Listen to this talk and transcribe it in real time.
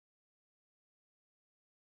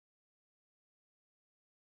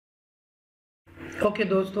Okay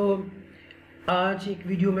दोस्तों, आज एक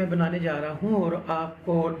वीडियो मैं बनाने जा रहा हूं और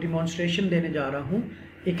आपको डिमॉन्स्ट्रेशन देने जा रहा हूं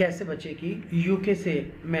एक ऐसे बच्चे की यूके से।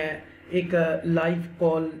 मैं एक लाइव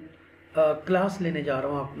कॉल क्लास लेने जा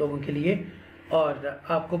रहा हूं आप लोगों के लिए और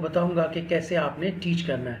आपको बताऊंगा कि कैसे आपने टीच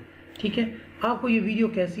करना है। ठीक है, आपको ये वीडियो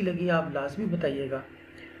कैसी लगी आप लाजमी बताइएगा,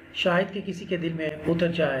 शायद कि किसी के दिल में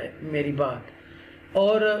उतर जाए मेरी बात।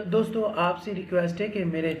 और दोस्तों आपसे रिक्वेस्ट है कि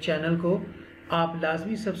मेरे चैनल को आप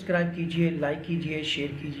लाजमी सब्सक्राइब कीजिए, लाइक कीजिए,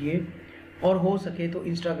 शेयर कीजिए और हो सके तो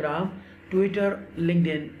इंस्टाग्राम, ट्विटर,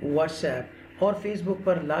 लिंक्डइन, व्हाट्सएप और फेसबुक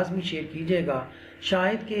पर लाजमी शेयर कीजिएगा,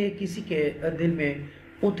 शायद कि किसी के दिल में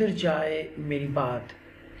उतर जाए मेरी बात।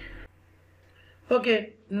 ओके,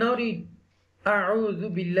 नाउ रीड अऊज़ु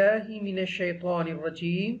बिल्लाहि मिनश शैतानिर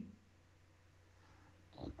रजीम।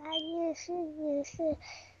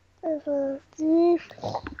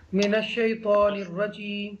 मिनश शैतानिर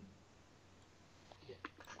रजीम।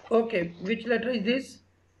 Okay, which letter is this?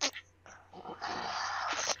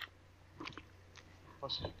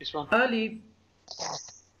 This one. Alif.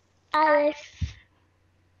 Alif.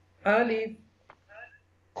 Alif.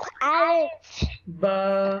 Alif. Ba.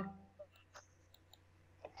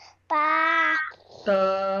 Ba.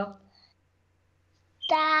 Ta.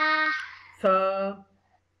 Ta. Sa.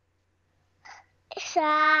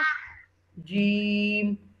 Sa.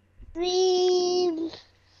 Jim. Reem.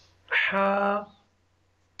 Ha.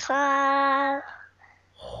 Kha.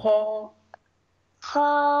 Kha.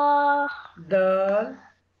 Kha. Dal.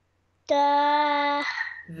 Da.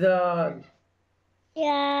 Zal.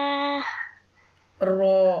 Ya.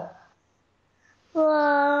 Ra.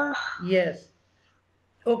 Wa. Yes.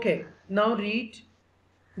 Okay, now read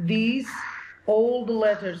these all the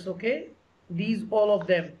letters. Okay, these all of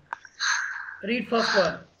them. Read first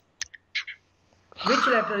one. Which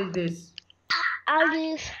letter is this?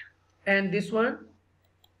 Alif. And this one?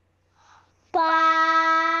 Ba.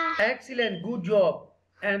 Excellent, good job.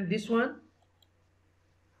 And this one?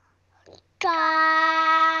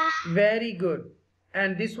 Ta. Very good.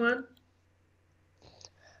 And this one?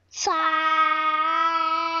 Sa.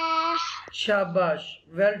 Shabash,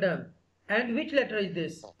 well done. And which letter is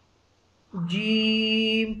this?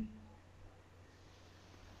 Jim.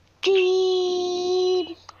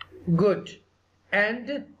 Jim. Good.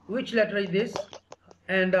 And which letter is this?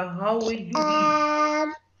 And how will you read?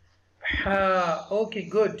 Ha. Okay,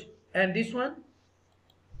 good. And this one?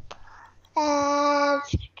 Ha.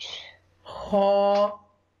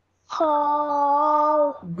 Ho.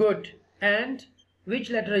 Good. And which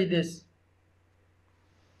letter is this?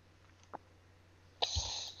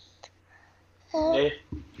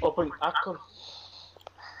 Open Akko.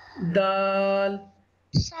 Dal.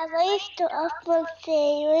 Sabes to open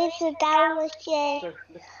say with the diamond say.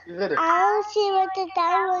 You did it. I don't see what the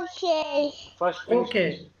diamond say. First finish Okay.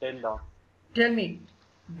 this, then down. Tell me.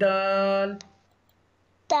 Dal.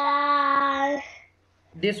 Dal.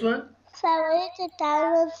 This one? Sabes the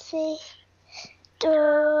diamond say. Do.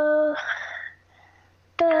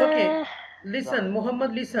 Okay. Listen,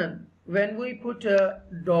 Muhammad, listen. When we put a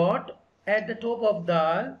dot at the top of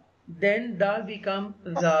dal, then dal become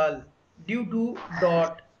zal due to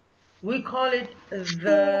dot. We call it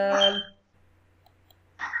zal.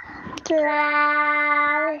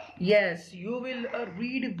 Dal. Yes, you will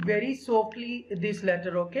read very softly this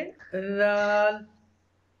letter, okay? Zal.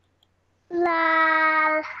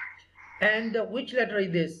 Lal. And which letter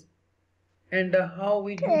is this? And how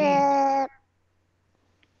will you read?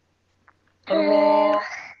 Ra.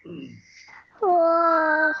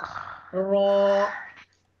 Ra. Ra.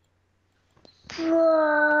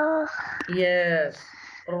 Ra. Yes,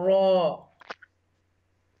 raw.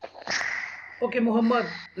 Okay, Muhammad,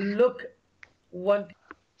 look one.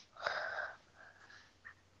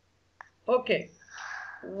 Okay,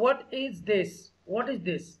 what is this? What is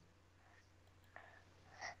this?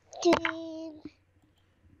 Dream.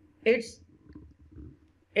 It's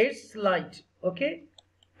light, okay?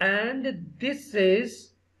 And this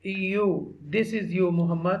is you. This is you,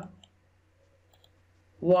 Muhammad.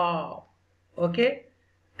 Wow. Okay,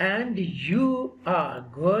 and you are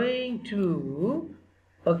going to,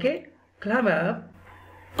 okay, climb up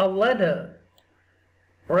a ladder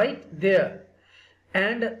right there,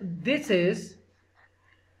 and this is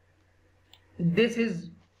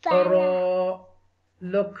a raw.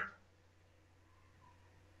 Look,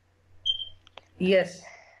 yes,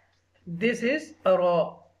 this is a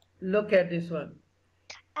raw. Look at this one.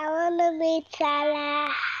 I wanna meet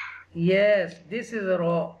Salah. Yes, this is a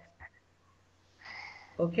raw.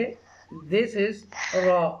 Okay, this is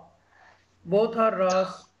raw. Both are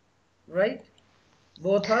raws, right?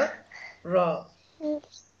 Both are raw. I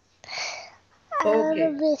wanna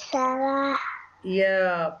Okay. be Salah.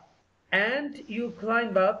 Yeah, and you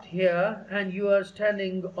climb up here and you are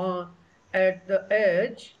standing on at the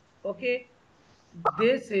edge. Okay,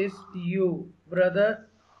 this is you, brother.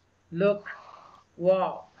 Look,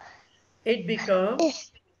 wow, it becomes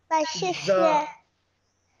It's my sister. the.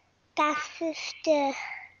 That's sister.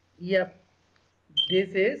 Yep, this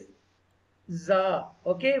is za.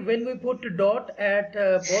 Okay, when we put a dot at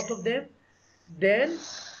both of them, then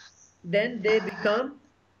they become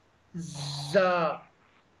za.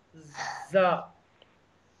 Za.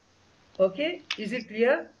 Okay, is it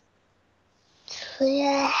clear?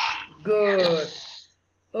 Yeah. Good.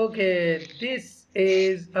 Okay, this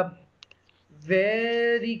is a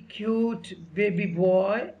very cute baby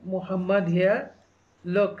boy, Muhammad here.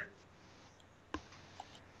 Look.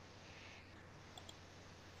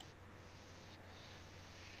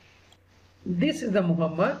 This is the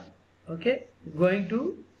Muhammad, okay, going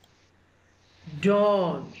to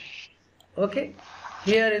dawn. Okay,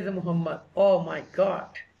 here is the Muhammad. Oh my God.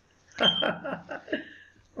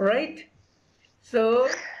 Right? So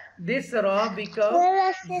this Ra becomes Where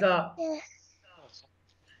is Za. sister?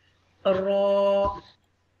 Ra,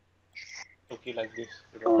 Okay, like this.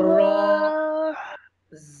 Ra,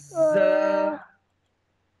 Za,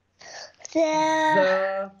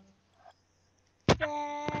 Za.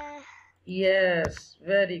 Yes,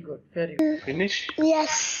 very good, very good. Finish.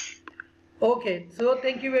 Yes. Okay, so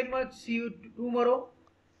thank you very much. See you tomorrow.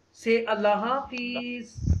 Say Allah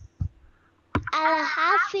Hafiz. Allah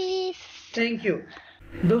Hafiz. Thank you.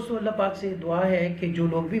 दोस्तों अल्लाह पाक से दुआ है कि जो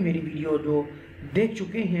लोग भी मेरी वीडियो जो देख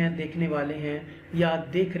चुके हैं, देखने वाले हैं या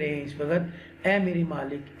देख रहे हैं इस वक्त, ए मेरे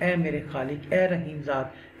मालिक, ए मेरे खालिक, ए रहीम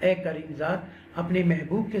ज़ात, ए करीम ज़ात, अपने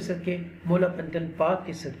महबूब के सदके, मौला पंजन पाक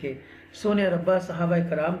के सदके, सोने रब्बा सहाबा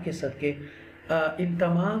कराम के सदके इन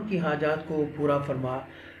तमाम की हाजात को पूरा फरमा।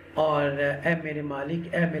 और ए मेरे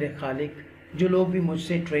मालिक, ए मेरे खालिक, जो लोग भी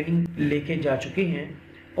मुझसे ट्रेनिंग लेके जा चुके हैं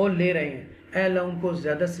और ले रहे हैं, ए अल्लाह उनको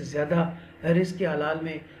ज़्यादा से ज़्यादा रिज़्क़ के हलाल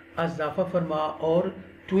में इज़ाफ़ा फरमा और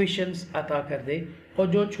ट्यूशन्स अता कर दे। और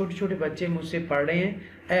जो छोटे छोटे बच्चे मुझसे पढ़ रहे हैं,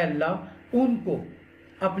 ए अल्लाह उनको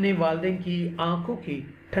अपने वालिदैन की आंखों की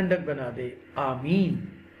ठंडक बना दे, आमीन।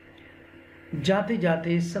 जाते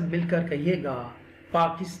जाते सब मिलकर कहिएगा,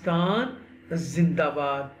 पाकिस्तान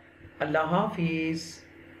जिंदाबाद। अल्लाह हाफिज़।